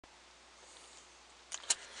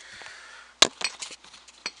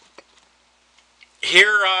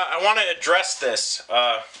I want to address this.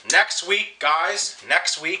 Next week, guys,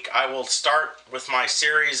 I will start with my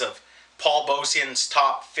series of Paul Bosian's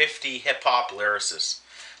top 50 hip-hop lyricists.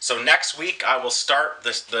 So next week, I will start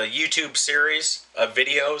the YouTube series of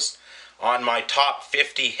videos on my top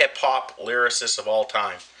 50 hip-hop lyricists of all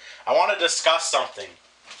time. I want to discuss something.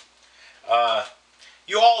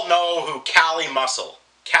 You all know who Cali Muscle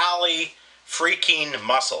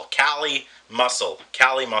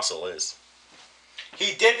is.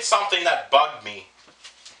 He did something that bugged me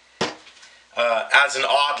as an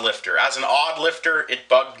odd lifter. As an odd lifter, it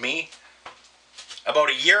bugged me. About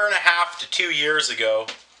 1.5 to 2 years ago,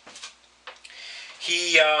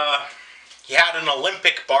 he had an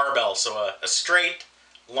Olympic barbell, so a straight,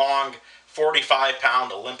 long,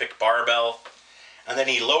 45-pound Olympic barbell, and then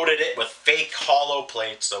he loaded it with fake hollow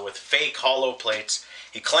plates. So with fake hollow plates,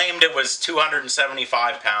 he claimed it was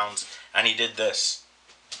 275 pounds, and he did this.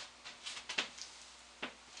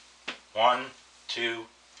 1, 2,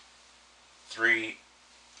 3,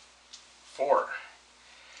 4.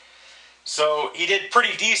 So he did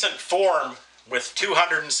pretty decent form with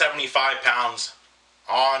 275 pounds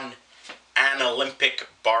on an Olympic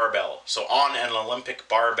barbell. So on an Olympic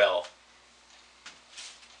barbell.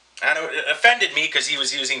 And it offended me because he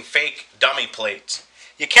was using fake dummy plates.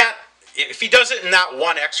 You can't, if he does it in that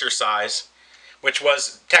one exercise, which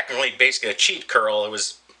was technically basically a cheat curl, it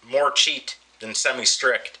was more cheat than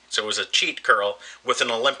semi-strict, so it was a cheat curl with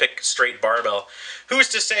an Olympic straight barbell. Who's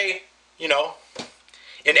to say, you know,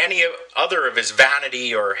 in any other of his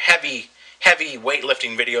vanity or heavy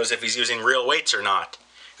weightlifting videos if he's using real weights or not?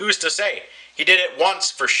 Who's to say? He did it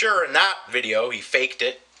once for sure in that video, he faked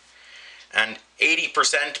it, and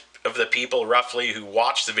 80% of the people roughly who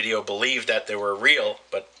watched the video believed that they were real,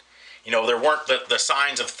 but you know, there weren't the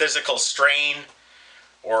signs of physical strain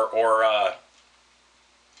or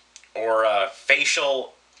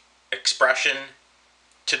facial expression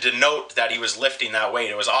to denote that he was lifting that weight.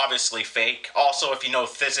 It was obviously fake. Also, if you know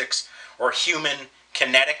physics or human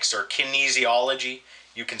kinetics or kinesiology,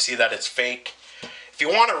 you can see that it's fake. If you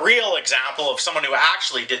want a real example of someone who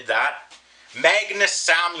actually did that, Magnus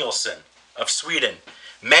Samuelsson of Sweden.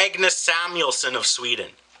 Magnus Samuelsson of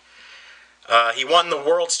Sweden. He won the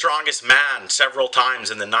World's Strongest Man several times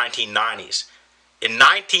in the 1990s. In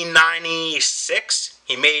 1996,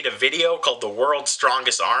 he made a video called The World's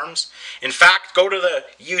Strongest Arms. In fact, go to the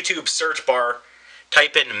YouTube search bar,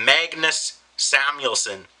 type in Magnus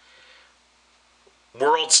Samuelsson,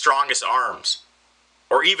 World's Strongest Arms.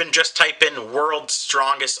 Or even just type in World's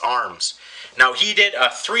Strongest Arms. Now he did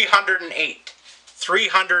a 308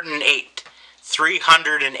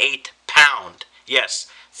 pound, yes,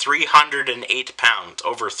 308 pounds,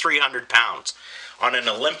 over 300 pounds, on an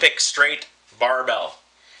Olympic straight barbell.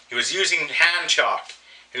 He was using hand chalk,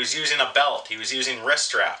 he was using a belt, he was using wrist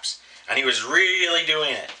straps, and he was really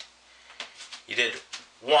doing it. He did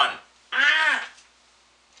 1,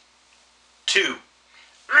 2,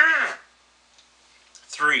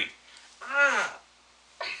 3,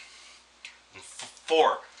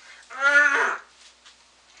 4.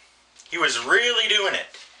 He was really doing it.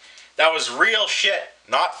 That was real shit,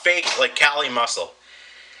 not fake like Cali Muscle.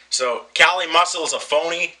 So Cali Muscle is a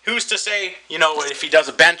phony. Who's to say, you know, if he does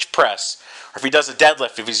a bench press or if he does a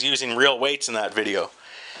deadlift, if he's using real weights in that video?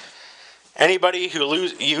 Anybody who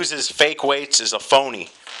uses fake weights is a phony.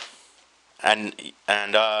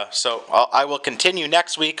 So I will continue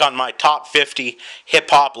next week on my top 50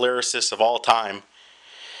 hip-hop lyricists of all time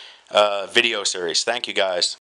video series. Thank you, guys.